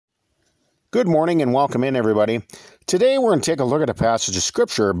Good morning and welcome in, everybody. Today we're going to take a look at a passage of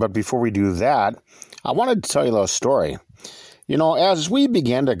Scripture, but before we do that, I wanted to tell you a little story. As we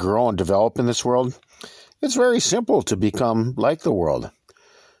begin to grow and develop in this world, it's very simple to become like the world.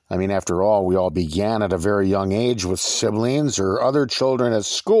 After all, we all began at a very young age with siblings or other children at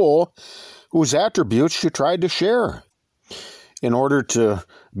school whose attributes you tried to share. In order to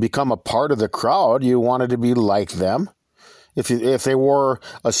become a part of the crowd, you wanted to be like them. If they wore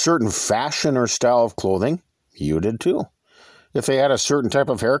a certain fashion or style of clothing, you did too. If they had a certain type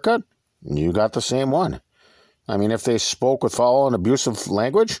of haircut, you got the same one. If they spoke with foul and abusive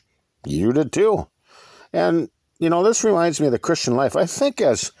language, you did too. And, this reminds me of the Christian life. I think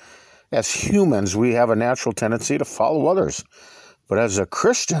as humans, we have a natural tendency to follow others. But as a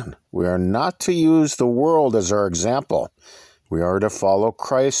Christian, we are not to use the world as our example. We are to follow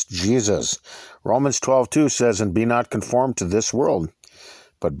Christ Jesus. Romans 12:2 says, "And be not conformed to this world,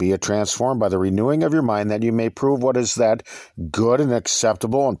 but be transformed by the renewing of your mind, that you may prove what is that good and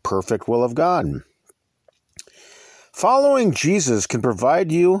acceptable and perfect will of God." Following Jesus can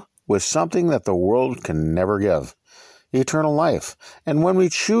provide you with something that the world can never give: eternal life. And when we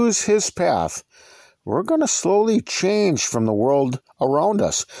choose His path, we're going to slowly change from the world around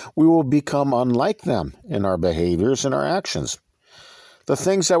us. We will become unlike them in our behaviors and our actions. The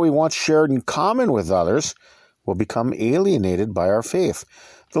things that we once shared in common with others will become alienated by our faith.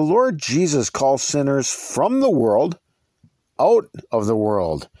 The Lord Jesus calls sinners from the world out of the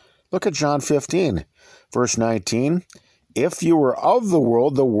world. Look at John 15, verse 19. "If you were of the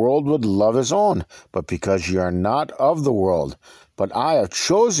world would love his own. But because you are not of the world, but I have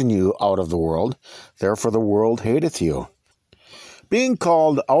chosen you out of the world, therefore the world hateth you." Being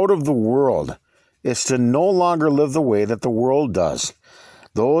called out of the world is to no longer live the way that the world does.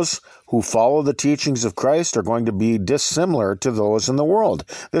 Those who follow the teachings of Christ are going to be dissimilar to those in the world.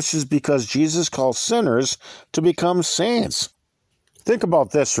 This is because Jesus calls sinners to become saints. Think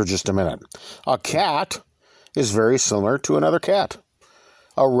about this for just a minute. A cat is very similar to another cat.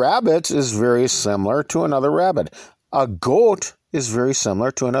 A rabbit is very similar to another rabbit. A goat is very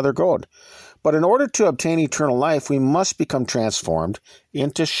similar to another goat. But in order to obtain eternal life, we must become transformed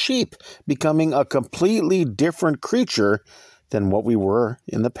into sheep, becoming a completely different creature than what we were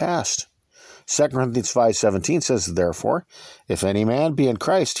in the past. 2 Corinthians 5:17 says, "Therefore, if any man be in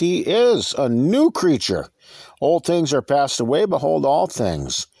Christ, he is a new creature. Old things are passed away, behold, all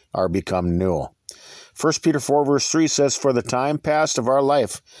things are become new." 1 Peter 4 verse 3 says, "For the time past of our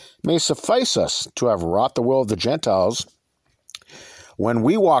life may suffice us to have wrought the will of the Gentiles, when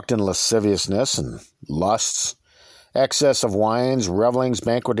we walked in lasciviousness and lusts, excess of wines, revelings,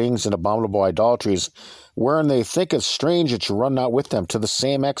 banquetings, and abominable idolatries, wherein they think it strange that you run not with them to the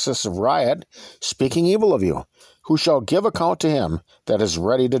same excess of riot, speaking evil of you, who shall give account to him that is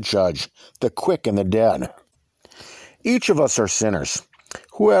ready to judge the quick and the dead." Each of us are sinners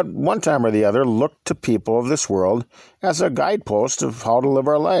who at one time or the other looked to people of this world as a guidepost of how to live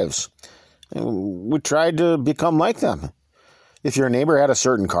our lives. We tried to become like them. If your neighbor had a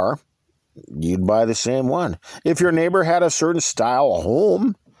certain car, you'd buy the same one. If your neighbor had a certain style of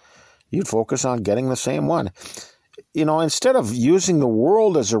home, you'd focus on getting the same one. Instead of using the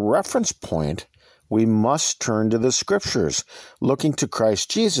world as a reference point, we must turn to the Scriptures, looking to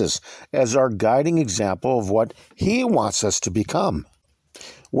Christ Jesus as our guiding example of what He wants us to become.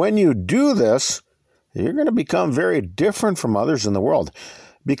 When you do this, you're going to become very different from others in the world.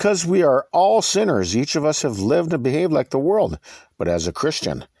 Because we are all sinners, each of us have lived and behaved like the world. But as a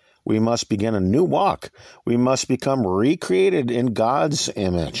Christian, we must begin a new walk. We must become recreated in God's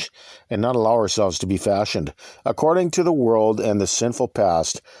image and not allow ourselves to be fashioned according to the world and the sinful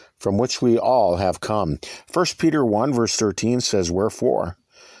past from which we all have come. 1 Peter 1 verse 13 says, "Wherefore,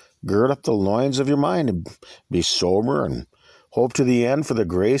 gird up the loins of your mind, and be sober, and hope to the end for the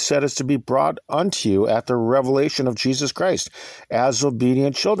grace that is to be brought unto you at the revelation of Jesus Christ, as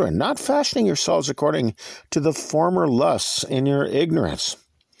obedient children, not fashioning yourselves according to the former lusts in your ignorance."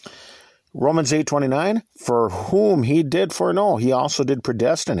 Romans 8:29, "For whom he did foreknow, he also did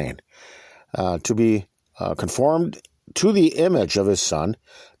predestinate to be conformed to the image of his Son,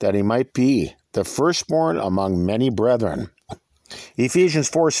 that he might be the firstborn among many brethren." Ephesians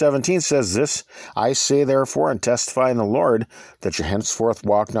 4:17 says, "This I say therefore, and testify in the Lord, that you henceforth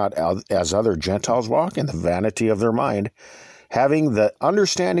walk not as other Gentiles walk, in the vanity of their mind, having the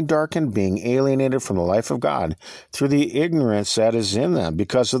understanding darkened, being alienated from the life of God through the ignorance that is in them,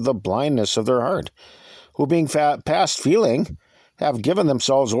 because of the blindness of their heart, who being past feeling have given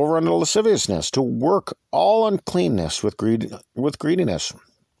themselves over unto lasciviousness, to work all uncleanness with greediness.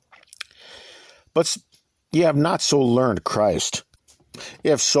 But ye have not so learned Christ.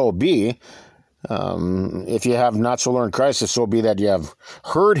 If so be, if you have not so learned Christ, if so be that you have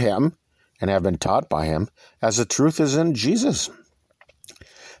heard him and have been taught by him, as the truth is in Jesus,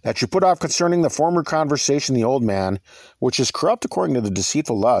 that you put off concerning the former conversation the old man, which is corrupt according to the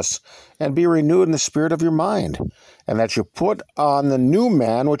deceitful lusts, and be renewed in the spirit of your mind, and that you put on the new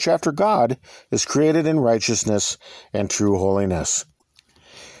man, which after God is created in righteousness and true holiness.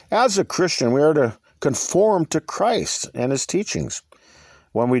 As a Christian, we are to conform to Christ and his teachings.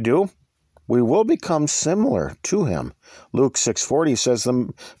 When we do, we will become similar to him. Luke 6:40 says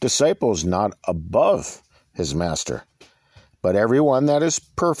the disciples not above his master, but everyone that is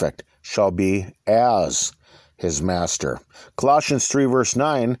perfect shall be as his master. Colossians 3 verse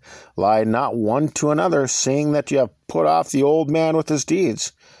 9, lie not one to another, seeing that you have put off the old man with his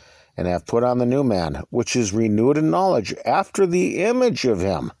deeds, and have put on the new man, which is renewed in knowledge after the image of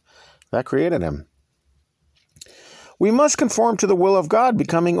him that created him. We must conform to the will of God,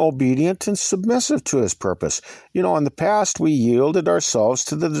 becoming obedient and submissive to his purpose. In the past, we yielded ourselves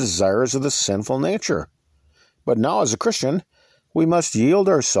to the desires of the sinful nature. But now, as a Christian, we must yield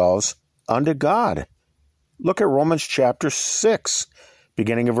ourselves unto God. Look at Romans chapter 6,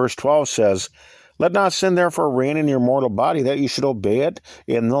 beginning of verse 12 says, let not sin therefore reign in your mortal body, that you should obey it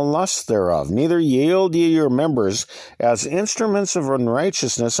in the lust thereof. Neither yield ye your members as instruments of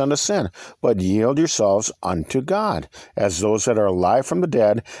unrighteousness unto sin, but yield yourselves unto God, as those that are alive from the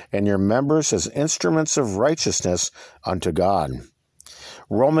dead, and your members as instruments of righteousness unto God.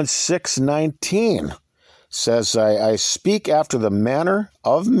 Romans 6:19 says, I speak after the manner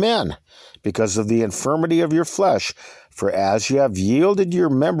of men, because of the infirmity of your flesh. For as you have yielded your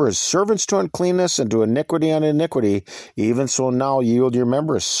members servants to uncleanness, and to iniquity unto iniquity, even so now yield your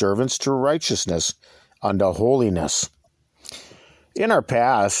members servants to righteousness unto holiness. In our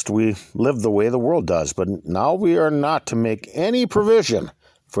past, we lived the way the world does, but now we are not to make any provision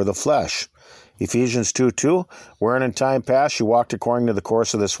for the flesh. Ephesians 2:2, wherein in time past you walked according to the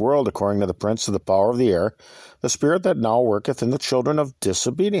course of this world, according to the prince of the power of the air, the spirit that now worketh in the children of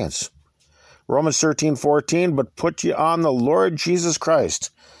disobedience. Romans 13:14, but put ye on the Lord Jesus Christ,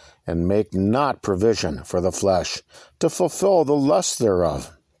 and make not provision for the flesh, to fulfill the lust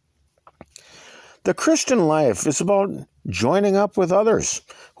thereof. The Christian life is about joining up with others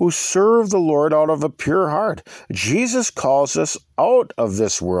who serve the Lord out of a pure heart. Jesus calls us out of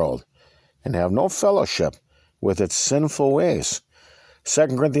this world and have no fellowship with its sinful ways.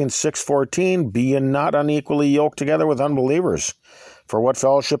 2 Corinthians 6:14, be ye not unequally yoked together with unbelievers. For what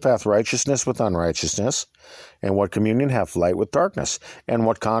fellowship hath righteousness with unrighteousness? And what communion hath light with darkness? And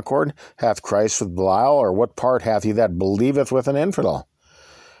what concord hath Christ with Belial? Or what part hath he that believeth with an infidel?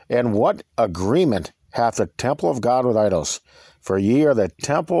 And what agreement hath the temple of God with idols? For ye are the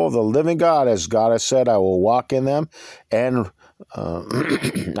temple of the living God, as God has said, I will walk in them, and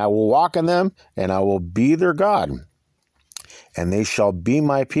I will be their God, and they shall be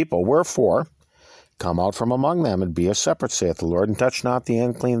my people. Wherefore, come out from among them, and be a separate, saith the Lord, and touch not the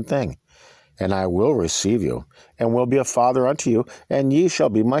unclean thing. And I will receive you, and will be a father unto you, and ye shall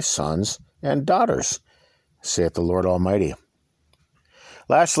be my sons and daughters, saith the Lord Almighty.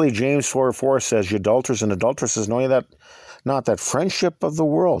 Lastly, James 4:4 says, ye adulterers and adulteresses, know ye that not that friendship of the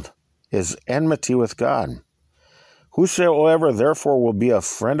world is enmity with God. Whosoever therefore will be a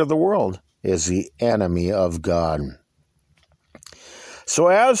friend of the world is the enemy of God. So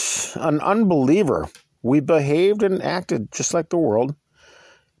as an unbeliever, we behaved and acted just like the world,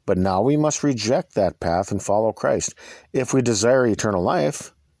 but now we must reject that path and follow Christ. If we desire eternal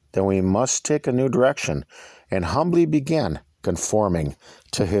life, then we must take a new direction and humbly begin conforming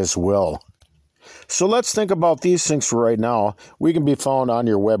to his will. So let's think about these things for right now. We can be found on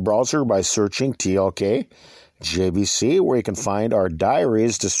your web browser by searching tlkjbc, where you can find our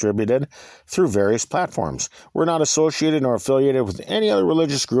diaries distributed through various platforms. We're not associated nor affiliated with any other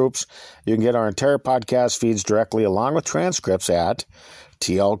religious groups. You can get our entire podcast feeds directly along with transcripts at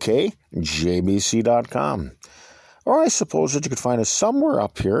tlkjbc.com. Or I suppose that you could find us somewhere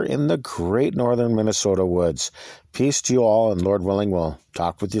up here in the great northern Minnesota woods. Peace to you all, and Lord willing, we'll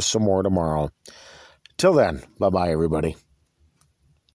talk with you some more tomorrow. Till then, bye-bye, everybody.